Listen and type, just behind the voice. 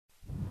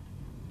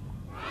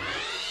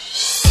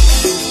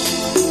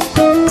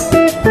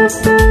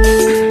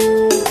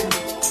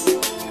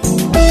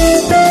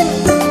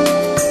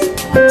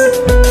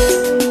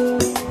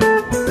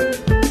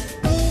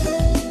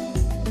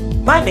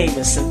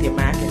is Cynthia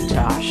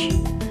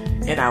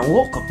McIntosh, and I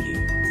welcome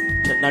you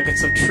to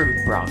Nuggets of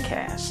Truth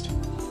broadcast.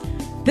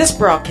 This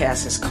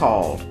broadcast is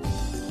called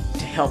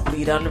to help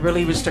lead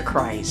unbelievers to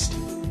Christ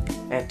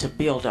and to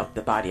build up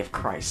the body of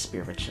Christ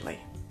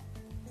spiritually.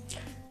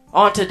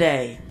 On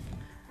today,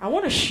 I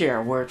want to share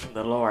a word from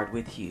the Lord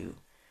with you,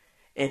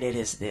 and it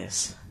is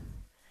this: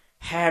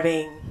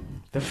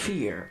 having the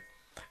fear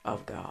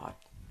of God.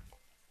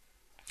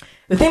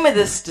 The theme of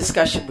this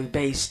discussion will be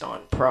based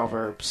on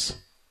Proverbs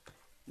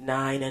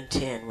 9 and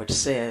 10, which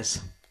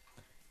says,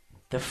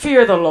 "The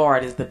fear of the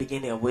Lord is the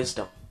beginning of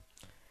wisdom,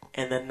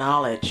 and the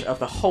knowledge of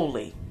the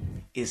holy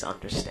is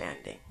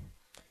understanding."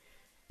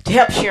 To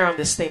help share on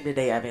this theme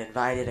today, I've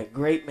invited a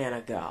great man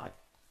of God,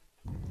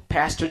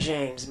 Pastor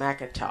James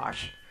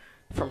McIntosh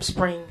from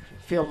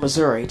Springfield,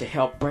 Missouri, to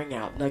help bring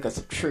out nuggets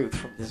of truth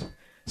from this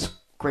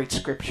great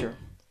scripture.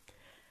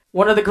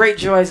 One of the great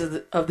joys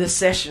of this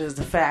session is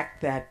the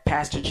fact that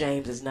Pastor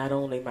James is not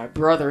only my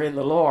brother in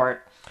the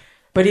Lord,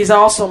 but he's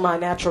also my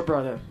natural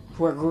brother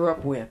who I grew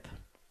up with.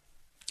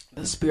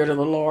 The Spirit of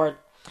the Lord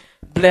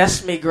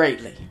blessed me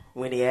greatly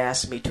when he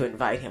asked me to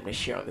invite him to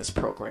share on this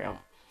program.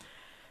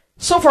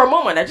 So for a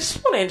moment, I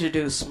just want to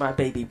introduce my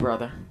baby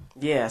brother.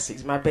 Yes,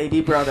 he's my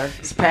baby brother.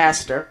 He's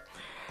pastor.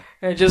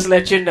 And just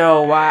let you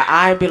know why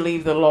I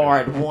believe the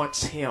Lord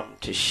wants him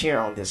to share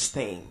on this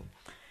theme: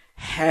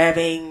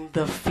 having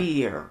the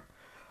fear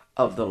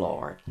of the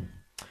Lord.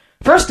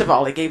 First of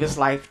all, he gave his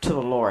life to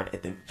the Lord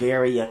at the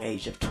very young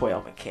age of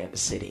 12 in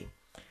Kansas City,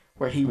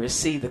 where he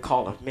received the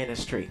call of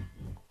ministry.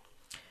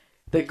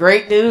 The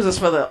great news is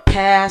for the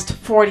past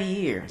 40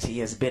 years, he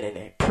has been in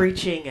a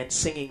preaching and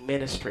singing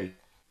ministry.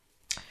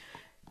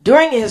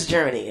 During his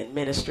journey in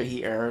ministry,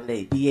 he earned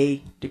a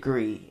BA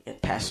degree in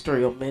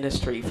pastoral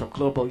ministry from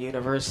Global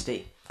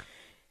University.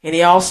 And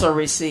he also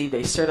received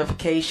a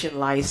certification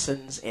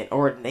license in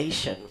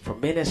ordination for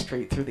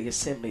ministry through the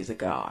Assemblies of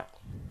God.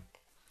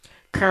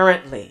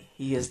 Currently,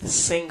 he is the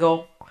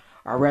senior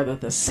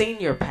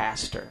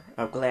pastor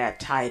of Glad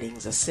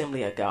Tidings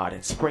Assembly of God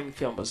in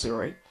Springfield,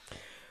 Missouri,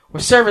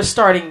 with service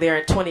starting there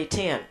in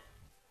 2010.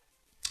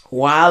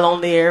 While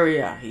on the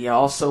area, he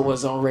also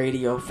was on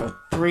radio for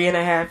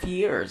 3.5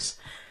 years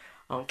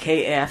on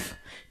KWFC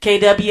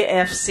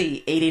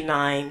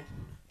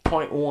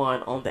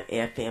 89.1 on the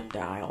FM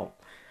dial.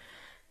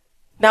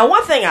 Now,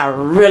 one thing I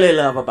really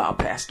love about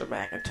Pastor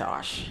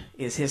McIntosh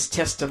is his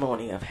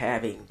testimony of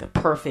having the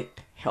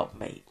perfect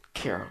helpmate,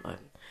 Carolyn,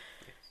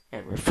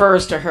 and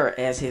refers to her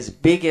as his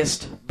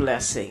biggest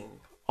blessing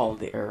on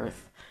the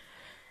earth.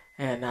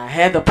 And I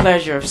had the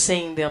pleasure of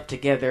seeing them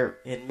together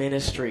in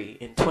ministry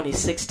in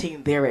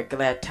 2016 there at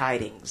Glad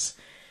Tidings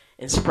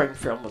in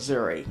Springfield,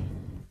 Missouri.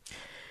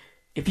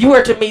 If you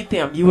were to meet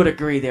them, you would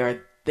agree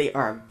they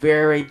are a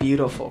very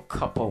beautiful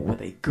couple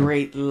with a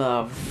great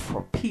love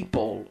for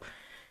people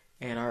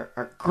and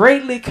are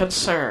greatly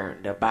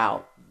concerned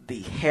about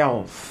the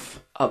health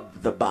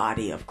of the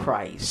body of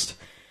Christ.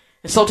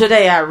 And so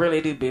today I really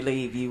do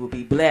believe you will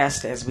be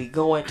blessed as we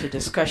go into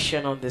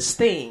discussion on this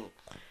theme: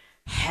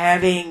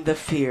 having the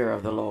fear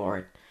of the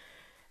Lord.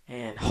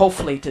 And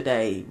hopefully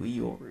today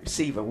you will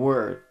receive a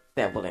word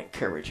that will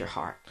encourage your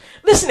heart.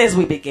 Listen as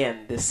we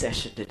begin this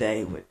session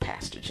today with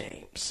Pastor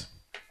James.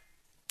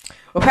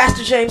 Well,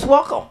 Pastor James,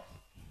 welcome.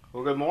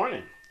 Well, good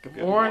morning. Good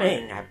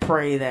morning. I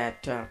pray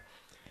that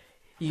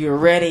you're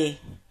ready,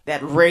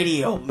 that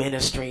radio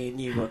ministry in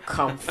you will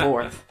come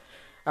forth.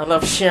 I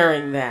love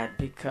sharing that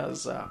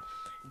because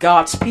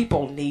God's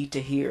people need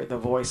to hear the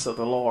voice of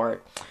the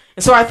Lord.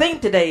 And so our theme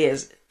today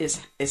is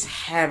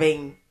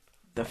having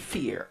the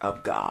fear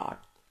of God.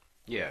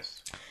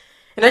 Yes.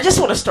 And I just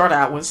want to start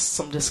out with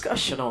some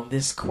discussion on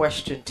this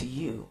question to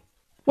you.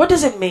 What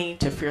does it mean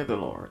to fear the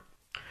Lord?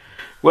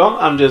 Well,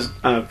 I'm just,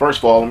 first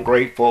of all, I'm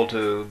grateful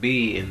to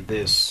be in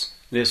this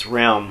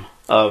realm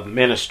of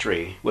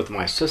ministry with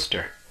my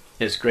sister.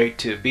 It's great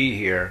to be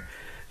here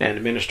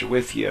and minister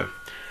with you.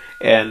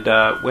 And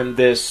when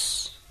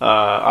this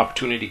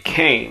opportunity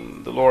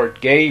came, the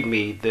Lord gave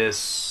me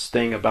this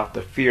thing about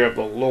the fear of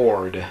the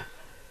Lord,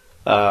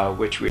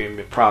 which we read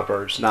in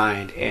Proverbs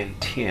 9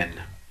 and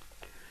 10,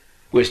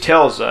 which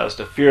tells us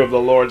the fear of the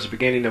Lord is the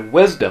beginning of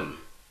wisdom,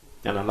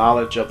 and the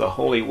knowledge of the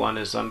Holy One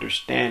is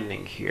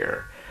understanding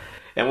here.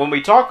 And when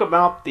we talk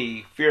about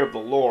the fear of the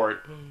Lord,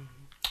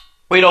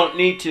 we don't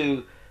need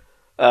to.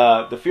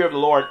 The fear of the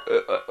Lord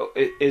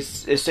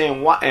is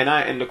saying what,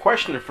 and the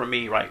question for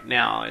me right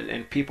now,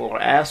 and people are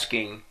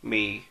asking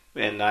me,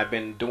 and I've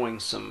been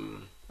doing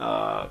some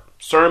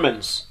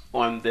sermons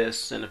on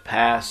this in the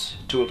past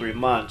 2 or 3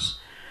 months.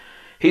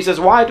 He says,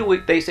 why do we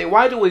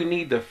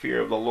need the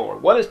fear of the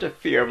Lord? What is the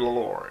fear of the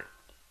Lord?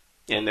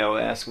 And they'll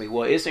ask me,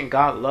 well, isn't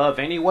God love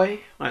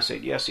anyway? I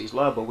said, yes, he's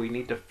love, but we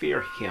need to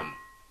fear him.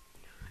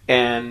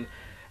 And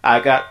I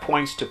got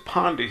points to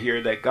ponder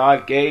here that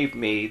God gave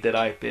me that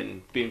I've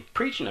been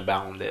preaching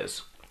about on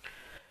this.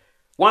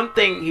 One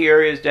thing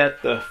here is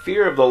that the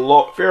fear of the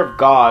Lord, fear of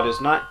God, is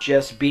not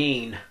just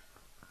being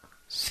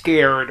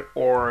scared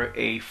or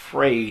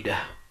afraid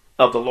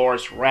of the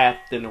Lord's wrath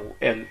and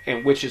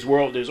which his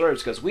world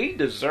deserves, because we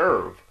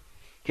deserve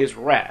his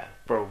wrath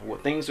for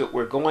things that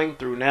we're going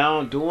through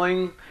now,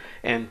 doing,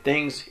 and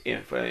things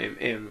in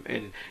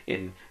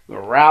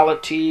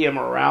morality,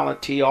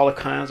 immorality, all the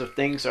kinds of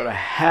things that are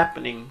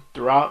happening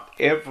throughout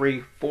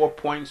every 4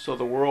 points of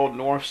the world,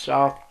 north,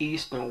 south,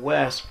 east, and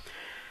west.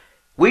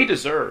 We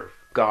deserve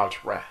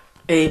God's wrath.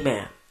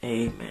 Amen.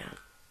 Amen.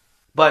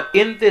 But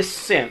in this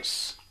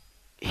sense,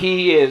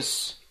 he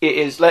is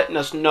letting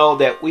us know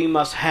that we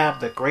must have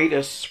the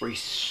greatest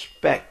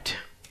respect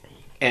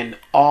and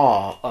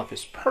awe of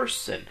his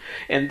person.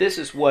 And this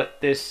is what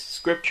this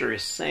scripture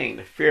is saying.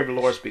 The fear of the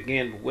Lord is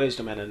beginning with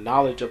wisdom, and the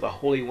knowledge of the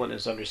Holy One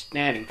is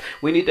understanding.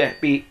 We need to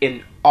be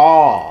in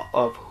awe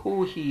of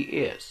who he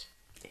is.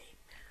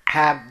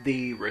 Have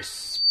the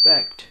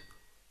respect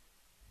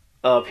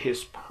of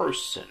his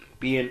person.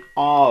 Be in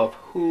awe of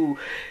who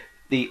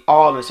the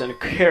awness and the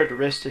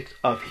characteristics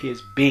of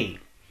his being.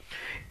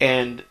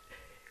 And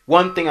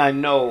one thing I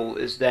know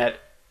is that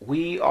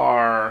we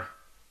are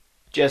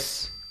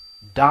just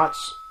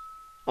dots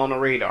on a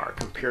radar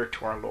compared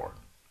to our Lord.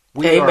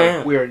 We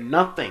are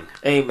nothing.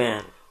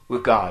 Amen.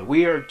 With God.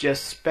 We are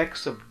just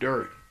specks of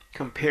dirt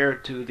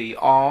compared to the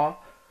awe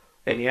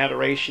and the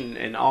adoration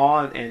and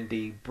awe and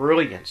the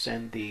brilliance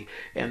and the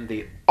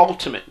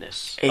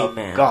ultimateness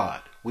Amen. of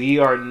God. We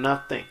are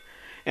nothing.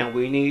 And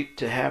we need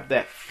to have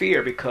that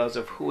fear because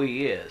of who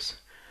he is.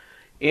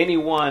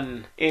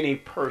 Anyone, any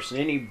person,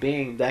 any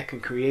being that can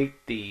create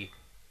the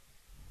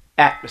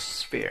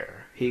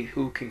atmosphere, he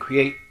who can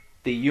create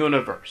the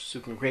universe,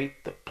 who can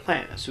create the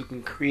planets, who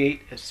can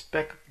create a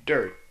speck of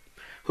dirt,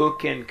 who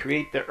can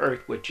create the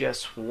earth with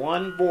just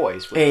one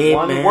voice, with Amen.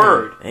 one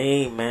word.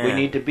 Amen. We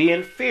need to be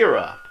in fear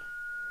of.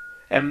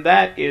 And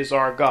that is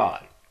our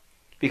God.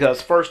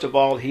 Because first of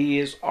all, he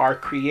is our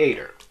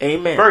creator.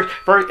 Amen.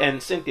 First,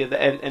 and Cynthia,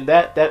 and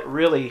that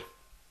really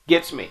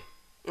gets me.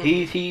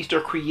 He's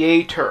the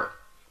creator,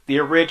 the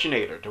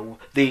originator,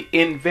 the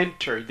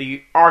inventor,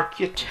 the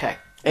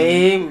architect,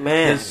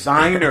 Amen.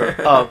 designer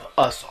of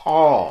us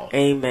all.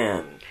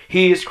 Amen.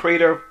 He is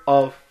creator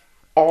of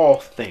all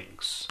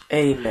things.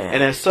 Amen.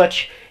 And as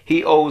such,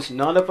 he owes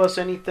none of us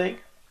anything,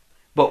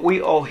 but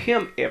we owe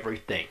him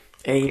everything.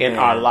 Amen. In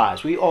our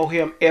lives. We owe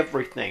him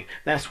everything.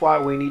 That's why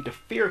we need to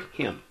fear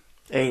him.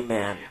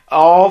 Amen.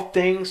 All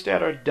things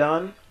that are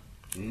done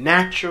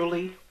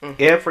naturally,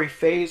 every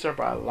phase of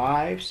our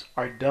lives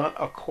are done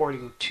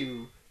according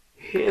to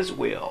his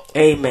will.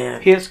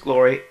 Amen. His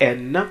glory,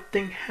 and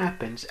nothing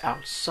happens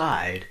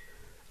outside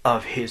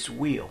of his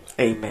will.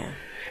 Amen.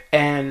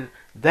 And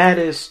that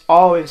is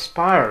all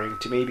inspiring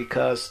to me,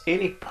 because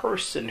any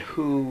person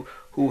who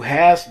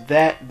has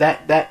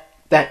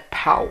that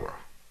power,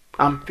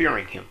 I'm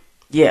fearing him.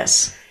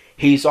 Yes.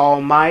 He's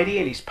almighty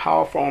and he's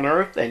powerful on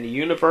earth and the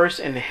universe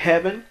and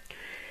heaven.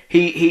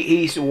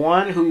 He's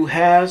one who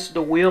has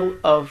the will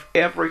of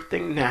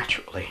everything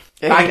naturally.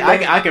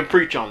 I can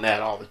preach on that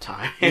all the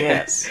time.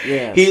 Yes,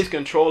 yes. He is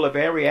control of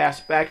every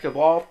aspect of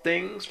all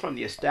things, from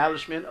the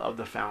establishment of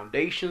the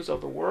foundations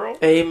of the world.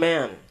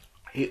 Amen.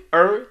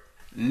 Earth,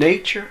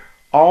 nature,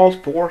 all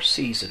 4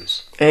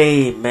 seasons.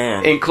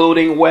 Amen.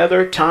 Including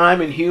weather,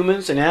 time, and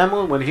humans and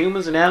animals. When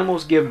humans and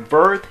animals give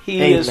birth,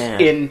 he is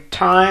in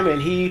time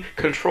and he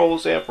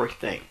controls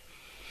everything.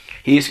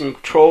 He's in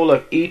control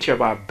of each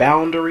of our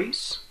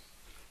boundaries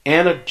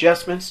and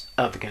adjustments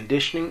of the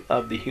conditioning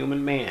of the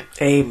human man.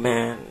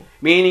 Amen.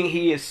 Meaning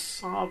he is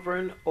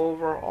sovereign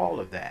over all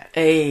of that.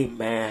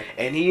 Amen.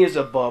 And he is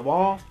above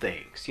all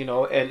things,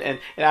 and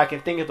I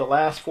can think of the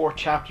last 4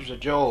 chapters of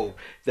Job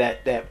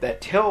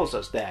that tells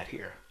us that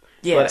here.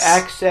 Yes. But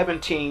Acts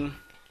 17,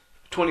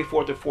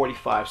 24 to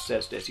 45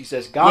 says this. He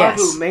says, God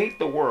who made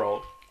the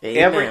world,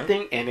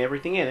 everything and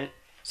everything in it,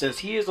 since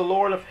he is the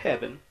Lord of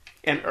heaven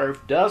and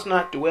earth, does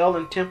not dwell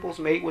in temples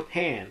made with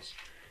hands,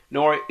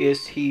 nor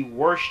is he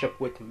worshipped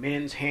with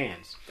men's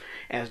hands,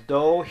 as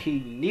though he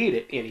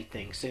needed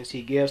anything, since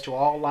he gives to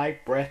all life,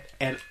 breath,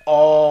 and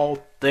all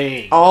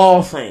things.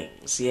 All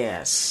things,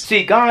 yes.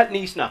 See, God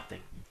needs nothing.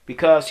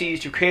 Because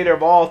he's the creator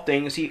of all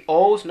things, he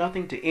owes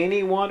nothing to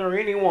anyone or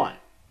anyone.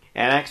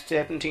 And Acts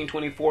 17,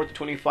 24 to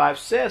 25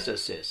 says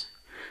this.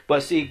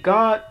 But see,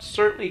 God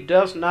certainly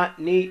does not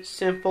need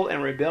sinful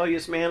and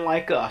rebellious men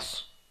like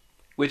us,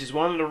 which is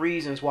one of the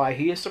reasons why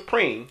he is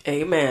supreme.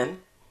 Amen.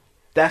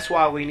 That's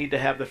why we need to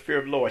have the fear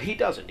of the Lord. He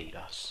doesn't need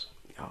us.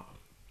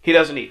 He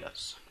doesn't need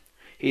us.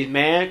 He's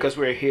man because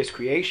we're his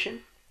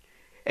creation.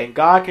 And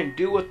God can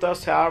do with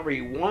us however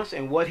he wants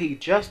and what he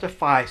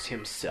justifies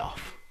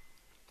himself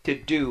to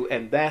do.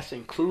 And that's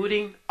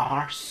including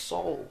our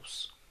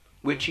souls,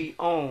 which he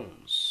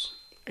owns.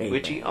 Amen.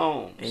 Which he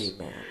owns.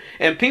 Amen.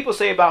 And people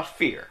say about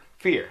fear.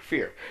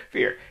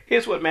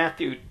 Here's what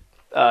Matthew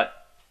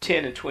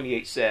 10 and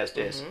 28 says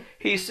this.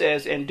 He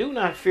says, and do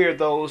not fear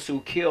those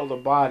who kill the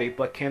body,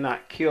 but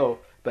cannot kill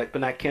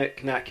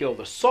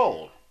the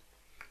soul.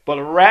 But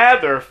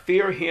rather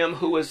fear him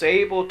who is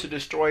able to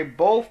destroy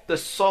both the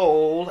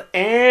soul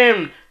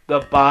and the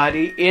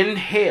body in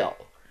hell.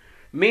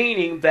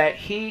 Meaning that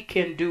he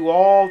can do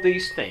all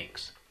these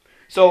things.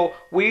 So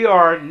we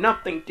are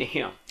nothing to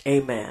him.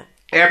 Amen.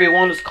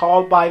 Everyone is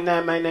called by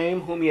my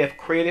name, whom you have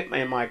created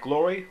in my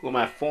glory, whom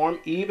I formed,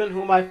 even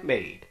whom I've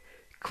made.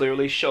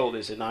 Clearly show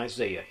this in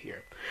Isaiah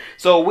here.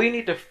 So we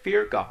need to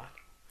fear God.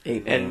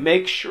 Amen. And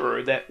make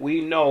sure that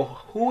we know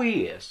who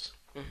he is,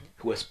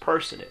 who his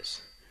person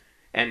is,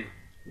 and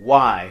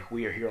why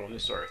we are here on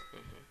this earth.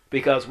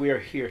 Because we are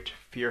here to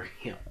fear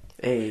him.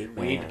 Amen.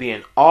 We need to be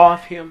in awe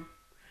of him,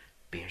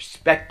 be in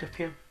respect of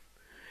him,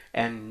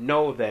 and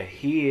know that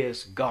he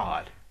is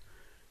God,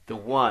 the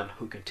one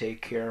who can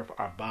take care of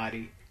our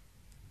body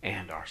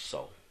and our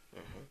soul.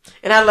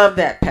 And I love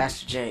that,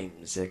 Pastor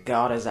James, that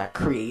God is our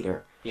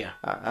creator. Yeah.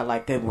 I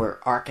like that word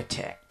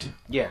architect.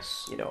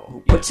 Yes. You know,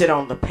 who puts it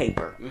on the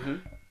paper.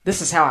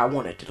 This is how I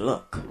want it to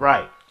look.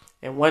 Right.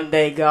 And one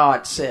day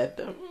God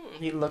said,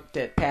 he looked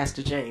at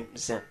Pastor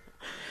James and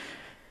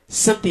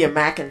Cynthia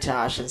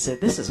McIntosh and said,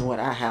 this is what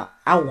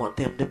I want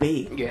them to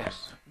be.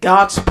 Yes.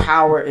 God's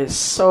power is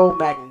so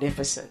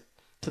magnificent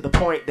to the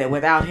point that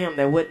without him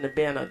there wouldn't have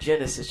been a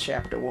Genesis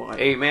chapter 1.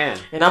 Amen.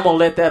 And I'm going to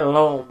let that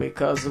alone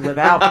because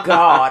without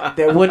God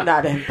there would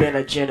not have been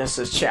a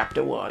Genesis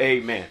chapter 1.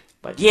 Amen.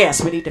 But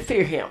yes, we need to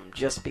fear him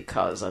just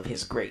because of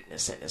his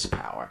greatness and his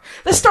power.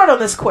 Let's start on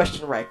this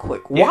question right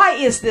quick. Yes. Why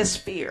is this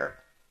fear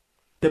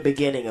the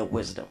beginning of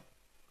wisdom?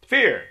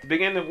 Fear, the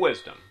beginning of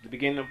wisdom. The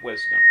beginning of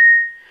wisdom.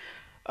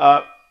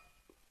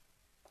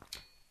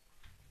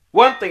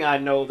 One thing I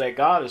know that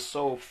God is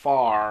so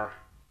far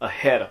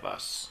ahead of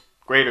us,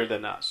 greater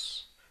than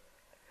us.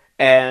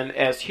 And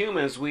as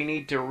humans, we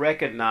need to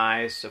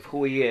recognize of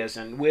who he is,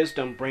 and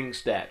wisdom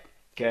brings that.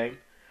 Okay?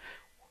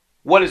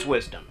 What is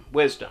wisdom?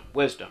 Wisdom.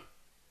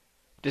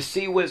 To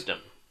see wisdom.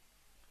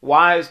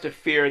 Why is the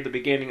fear the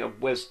beginning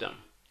of wisdom?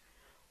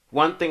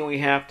 One thing we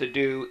have to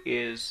do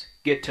is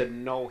get to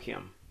know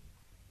him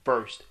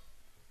first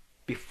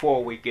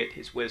before we get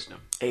his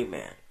wisdom.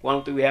 Amen.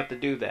 One thing we have to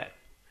do that.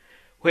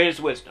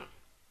 Where's wisdom?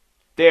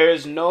 There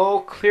is no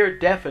clear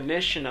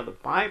definition of the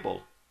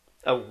Bible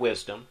of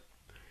wisdom.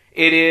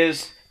 It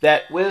is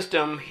that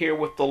wisdom here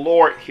with the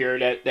Lord here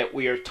that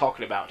we are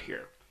talking about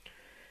here.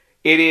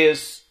 It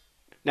is,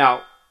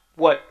 now,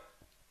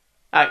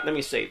 let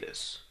me say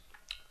this.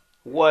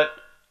 What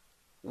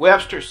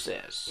Webster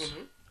says,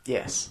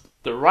 Yes.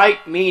 the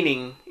right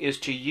meaning is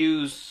to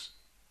use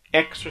or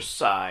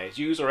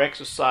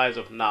exercise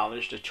of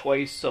knowledge, the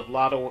choice of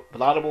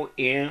laudable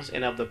ends,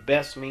 and of the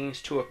best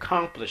means to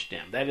accomplish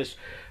them. That is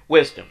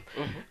wisdom.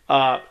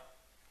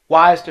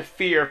 Why is the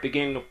fear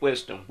beginning of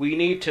wisdom? We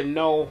need to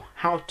know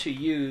how to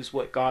use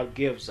what God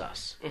gives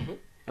us.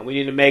 And we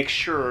need to make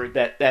sure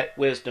that that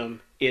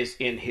wisdom is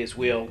in his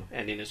will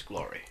and in his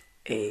glory.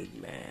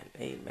 Amen.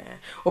 Amen.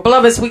 Well,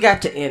 beloveds, we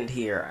got to end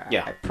here.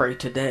 Yeah. I pray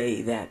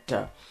today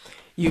that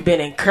you've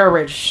been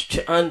encouraged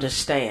to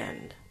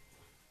understand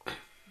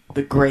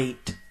the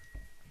great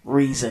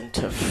reason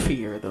to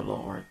fear the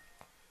Lord.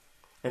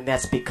 And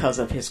that's because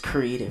of his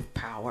creative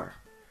power.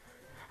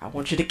 I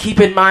want you to keep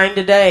in mind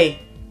today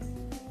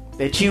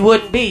that you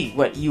wouldn't be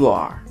what you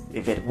are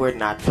if it were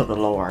not for the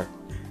Lord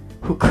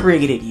who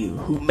created you,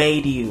 who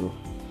made you,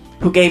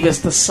 who gave us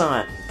the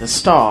sun, the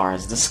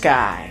stars, the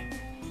sky.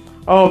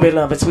 Oh,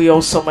 beloveds, we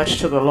owe so much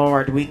to the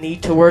Lord. We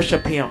need to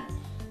worship him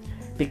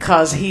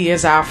because he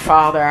is our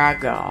Father, our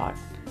God,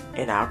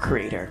 and our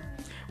Creator.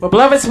 Well,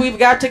 beloveds, we've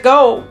got to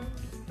go.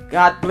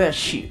 God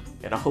bless you,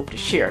 and I hope to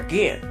share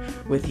again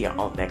with you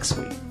on next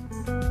week.